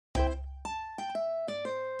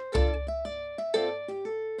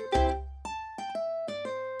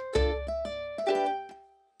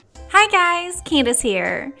Hi guys, Candace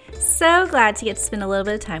here. So glad to get to spend a little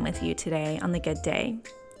bit of time with you today on the Good Day.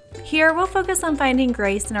 Here we'll focus on finding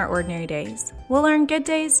grace in our ordinary days. We'll learn good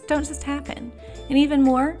days don't just happen. And even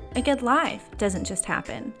more, a good life doesn't just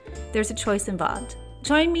happen. There's a choice involved.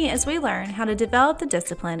 Join me as we learn how to develop the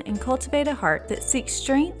discipline and cultivate a heart that seeks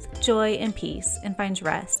strength, joy, and peace and finds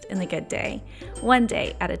rest in the good day, one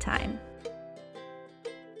day at a time.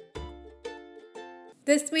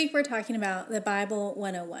 This week we're talking about the Bible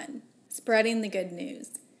 101, spreading the good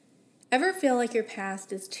news. Ever feel like your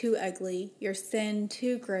past is too ugly, your sin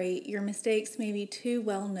too great, your mistakes maybe too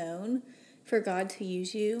well known for God to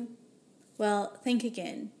use you? Well, think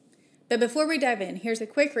again. But before we dive in, here's a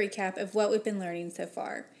quick recap of what we've been learning so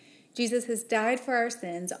far. Jesus has died for our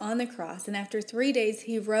sins on the cross, and after 3 days,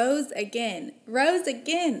 he rose again. Rose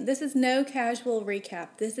again! This is no casual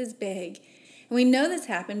recap. This is big. And we know this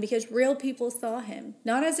happened because real people saw him,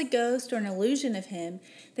 not as a ghost or an illusion of him.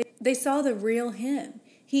 They saw the real him.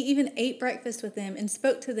 He even ate breakfast with them and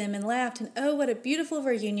spoke to them and laughed, and oh, what a beautiful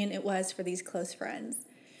reunion it was for these close friends.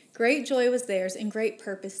 Great joy was theirs and great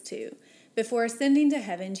purpose too. Before ascending to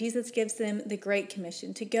heaven, Jesus gives them the Great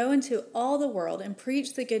Commission to go into all the world and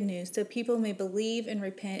preach the good news so people may believe and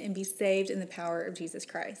repent and be saved in the power of Jesus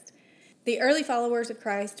Christ. The early followers of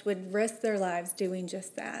Christ would risk their lives doing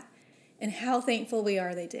just that. And how thankful we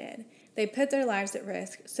are they did. They put their lives at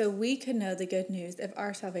risk so we could know the good news of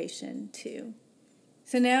our salvation too.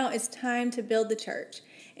 So now it's time to build the church.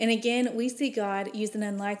 And again, we see God use an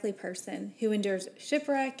unlikely person who endures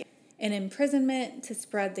shipwreck and imprisonment to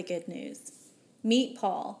spread the good news. Meet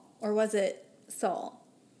Paul, or was it Saul?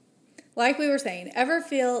 Like we were saying, ever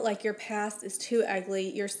feel like your past is too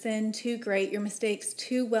ugly, your sin too great, your mistakes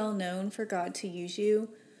too well known for God to use you?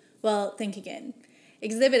 Well, think again.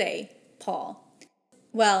 Exhibit A, Paul.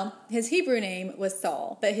 Well, his Hebrew name was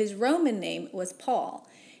Saul, but his Roman name was Paul.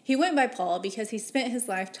 He went by Paul because he spent his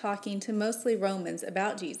life talking to mostly Romans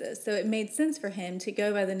about Jesus, so it made sense for him to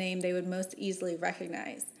go by the name they would most easily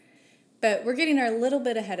recognize. But we're getting a little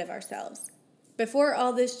bit ahead of ourselves. Before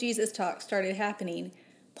all this Jesus talk started happening,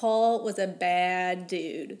 Paul was a bad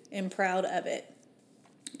dude and proud of it.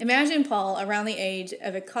 Imagine Paul around the age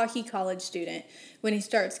of a cocky college student when he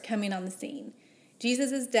starts coming on the scene.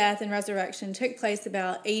 Jesus' death and resurrection took place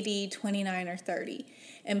about AD 29 or 30,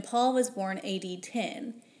 and Paul was born AD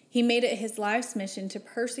 10. He made it his life's mission to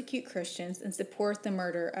persecute Christians and support the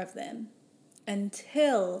murder of them,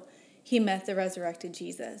 until he met the resurrected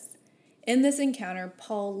Jesus. In this encounter,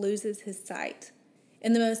 Paul loses his sight.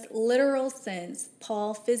 In the most literal sense,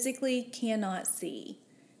 Paul physically cannot see.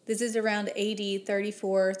 This is around AD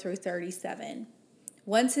 34 through 37.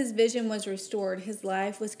 Once his vision was restored, his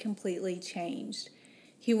life was completely changed.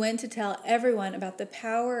 He went to tell everyone about the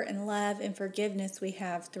power and love and forgiveness we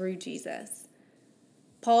have through Jesus.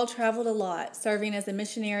 Paul traveled a lot, serving as a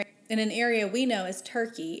missionary in an area we know as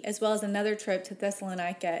Turkey, as well as another trip to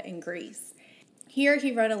Thessalonica in Greece. Here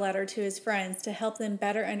he wrote a letter to his friends to help them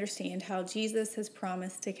better understand how Jesus has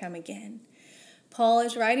promised to come again. Paul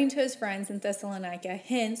is writing to his friends in Thessalonica,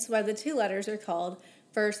 hence why the two letters are called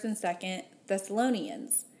 1st and 2nd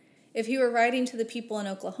Thessalonians. If he were writing to the people in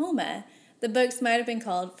Oklahoma, the books might have been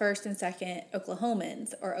called 1st and 2nd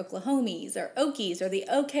Oklahomans, or Oklahomies, or Okies, or the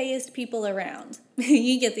okayest people around.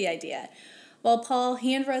 You get the idea. While Paul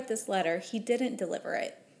handwrote this letter, he didn't deliver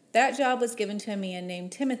it. That job was given to a man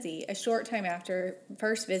named Timothy a short time after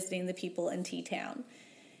first visiting the people in T-Town.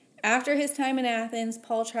 After his time in Athens,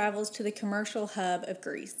 Paul travels to the commercial hub of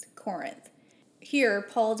Greece, Corinth. Here,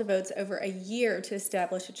 Paul devotes over a year to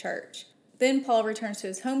establish a church. Then Paul returns to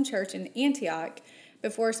his home church in Antioch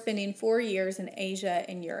before spending 4 years in Asia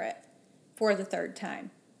and Europe for the third time.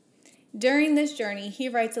 During this journey, he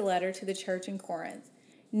writes a letter to the church in Corinth.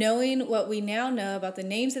 Knowing what we now know about the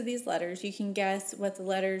names of these letters, you can guess what the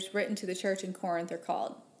letters written to the church in Corinth are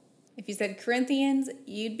called. If you said Corinthians,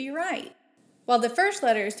 you'd be right. While the first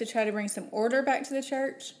letter is to try to bring some order back to the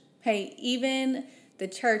church, hey, even the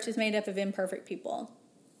church is made up of imperfect people.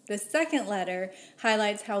 The second letter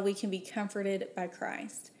highlights how we can be comforted by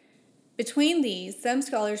Christ. Between these, some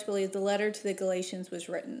scholars believe the letter to the Galatians was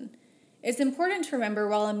written. It's important to remember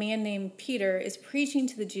while a man named Peter is preaching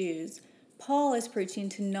to the Jews, Paul is preaching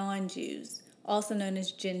to non-Jews, also known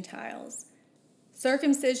as Gentiles.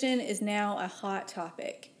 Circumcision is now a hot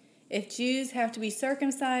topic. If Jews have to be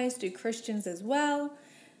circumcised, do Christians as well?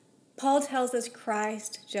 Paul tells us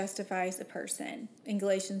Christ justifies a person in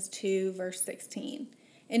Galatians 2, verse 16.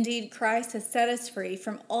 Indeed, Christ has set us free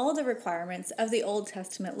from all the requirements of the Old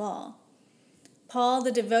Testament law. Paul,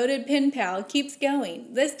 the devoted pen pal, keeps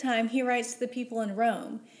going. This time he writes to the people in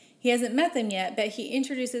Rome. He hasn't met them yet, but he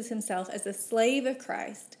introduces himself as a slave of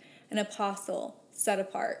Christ, an apostle set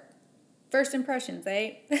apart. First impressions,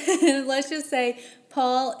 eh? Let's just say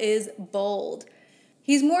Paul is bold.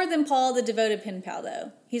 He's more than Paul the devoted pen pal,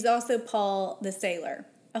 though. He's also Paul the sailor.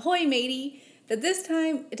 Ahoy, matey! But this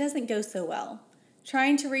time, it doesn't go so well.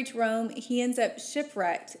 Trying to reach Rome, he ends up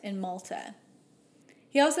shipwrecked in Malta.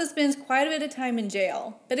 He also spends quite a bit of time in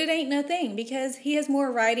jail, but it ain't no thing because he has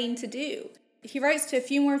more writing to do. He writes to a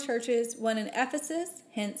few more churches, one in Ephesus,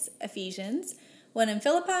 hence Ephesians, one in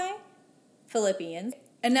Philippi, Philippians,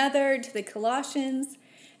 another to the Colossians,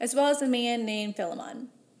 as well as a man named Philemon.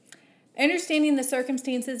 Understanding the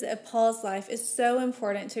circumstances of Paul's life is so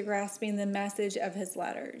important to grasping the message of his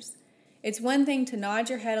letters. It's one thing to nod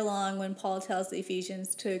your head along when Paul tells the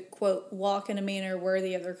Ephesians to, quote, walk in a manner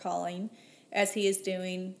worthy of their calling, as he is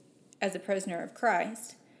doing as a prisoner of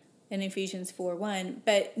Christ in Ephesians 4:1.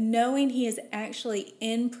 But knowing he is actually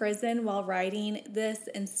in prison while writing this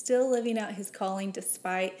and still living out his calling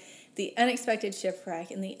despite the unexpected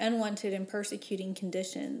shipwreck and the unwanted and persecuting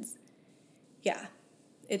conditions, yeah,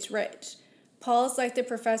 it's rich. Paul's like the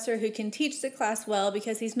professor who can teach the class well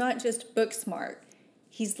because he's not just book smart,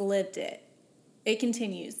 he's lived it. It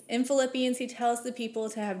continues. In Philippians, he tells the people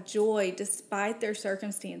to have joy despite their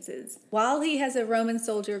circumstances, while he has a Roman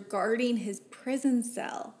soldier guarding his prison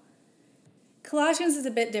cell. Colossians is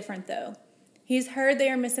a bit different, though. He's heard they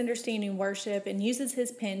are misunderstanding worship and uses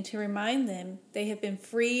his pen to remind them they have been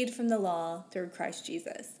freed from the law through Christ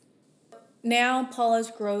Jesus. Now, Paul is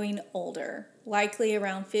growing older, likely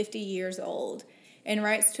around 50 years old, and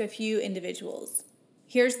writes to a few individuals.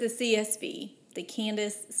 Here's the CSV, the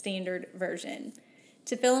Candace Standard Version.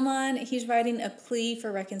 To Philemon, he's writing a plea for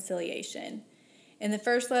reconciliation. In the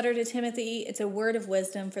first letter to Timothy, it's a word of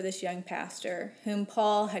wisdom for this young pastor, whom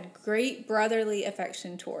Paul had great brotherly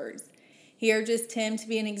affection towards. He urges Tim to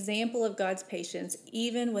be an example of God's patience,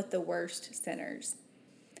 even with the worst sinners.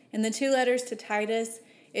 In the two letters to Titus,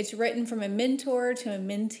 it's written from a mentor to a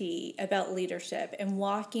mentee about leadership and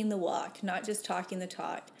walking the walk, not just talking the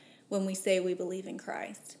talk, when we say we believe in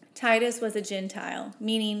Christ. Titus was a Gentile,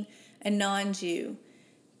 meaning a non-Jew,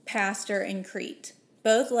 pastor in Crete.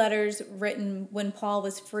 Both letters written when Paul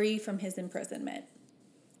was free from his imprisonment.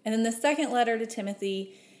 And then the second letter to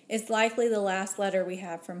Timothy is likely the last letter we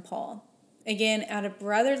have from Paul. Again, out of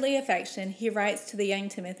brotherly affection, he writes to the young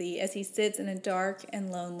Timothy as he sits in a dark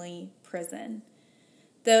and lonely prison.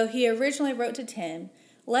 Though he originally wrote to Tim,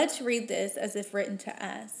 let's read this as if written to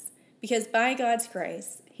us, because by God's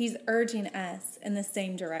grace, he's urging us in the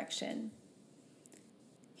same direction.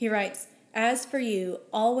 He writes, as for you,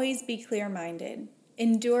 always be clear-minded,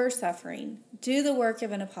 endure suffering, do the work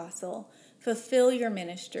of an apostle, fulfill your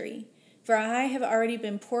ministry. For I have already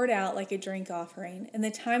been poured out like a drink offering, and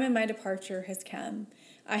the time of my departure has come.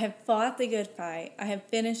 I have fought the good fight, I have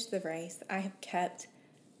finished the race, I have kept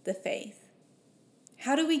the faith.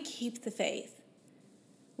 How do we keep the faith?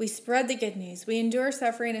 We spread the good news. We endure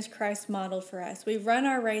suffering as Christ modeled for us. We run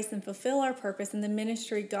our race and fulfill our purpose in the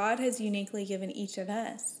ministry God has uniquely given each of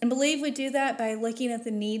us. And believe we do that by looking at the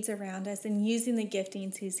needs around us and using the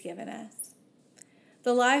giftings he's given us.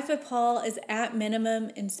 The life of Paul is at minimum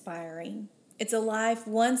inspiring. It's a life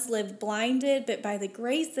once lived blinded, but by the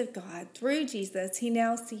grace of God, through Jesus, he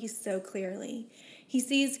now sees so clearly. He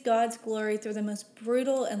sees God's glory through the most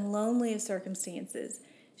brutal and lonely of circumstances,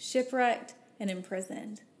 shipwrecked and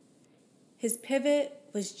imprisoned. His pivot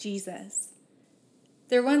was Jesus.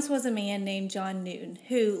 There once was a man named John Newton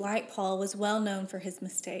who, like Paul, was well known for his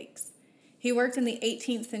mistakes. He worked in the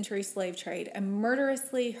 18th century slave trade, a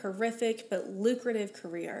murderously horrific but lucrative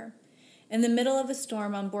career. In the middle of a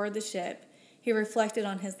storm on board the ship, he reflected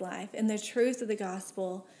on his life and the truth of the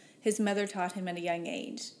gospel his mother taught him at a young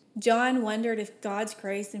age. John wondered if God's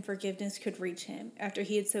grace and forgiveness could reach him after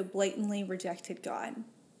he had so blatantly rejected God.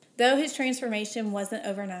 Though his transformation wasn't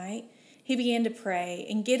overnight, he began to pray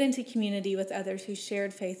and get into community with others who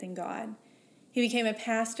shared faith in God. He became a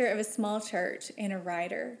pastor of a small church and a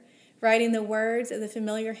writer, writing the words of the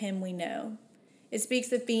familiar hymn we know. It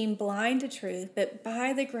speaks of being blind to truth, but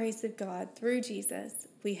by the grace of God, through Jesus,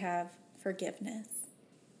 we have forgiveness.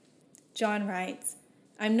 John writes,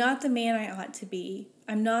 I'm not the man I ought to be.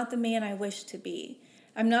 I'm not the man I wish to be.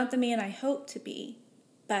 I'm not the man I hope to be.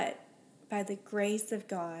 But by the grace of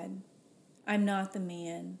God, I'm not the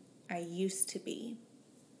man I used to be.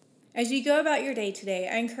 As you go about your day today,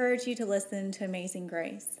 I encourage you to listen to Amazing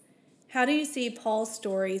Grace. How do you see Paul's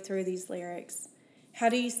story through these lyrics? How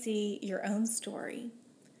do you see your own story?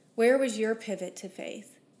 Where was your pivot to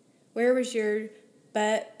faith? Where was your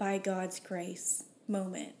but by God's grace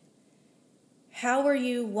moment? How were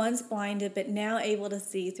you once blinded but now able to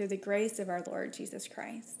see through the grace of our Lord Jesus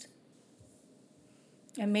Christ?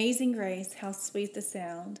 Amazing grace, how sweet the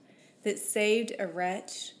sound that saved a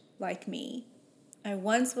wretch like me. I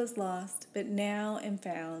once was lost, but now am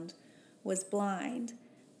found, was blind,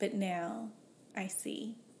 but now I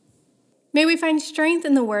see. May we find strength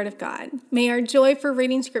in the Word of God. May our joy for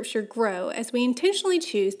reading Scripture grow as we intentionally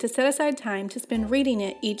choose to set aside time to spend reading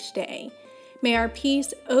it each day. May our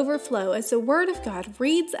peace overflow as the Word of God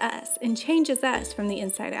reads us and changes us from the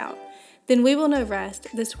inside out. Then we will know rest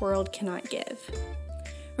this world cannot give.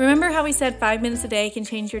 Remember how we said 5 minutes a day can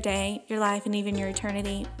change your day, your life, and even your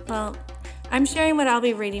eternity? Well, I'm sharing what I'll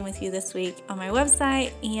be reading with you this week on my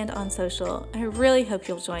website and on social. I really hope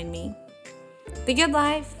you'll join me. The good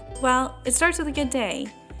life, well, it starts with a good day,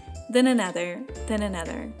 then another, then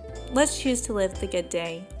another. Let's choose to live the good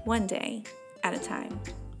day, one day at a time.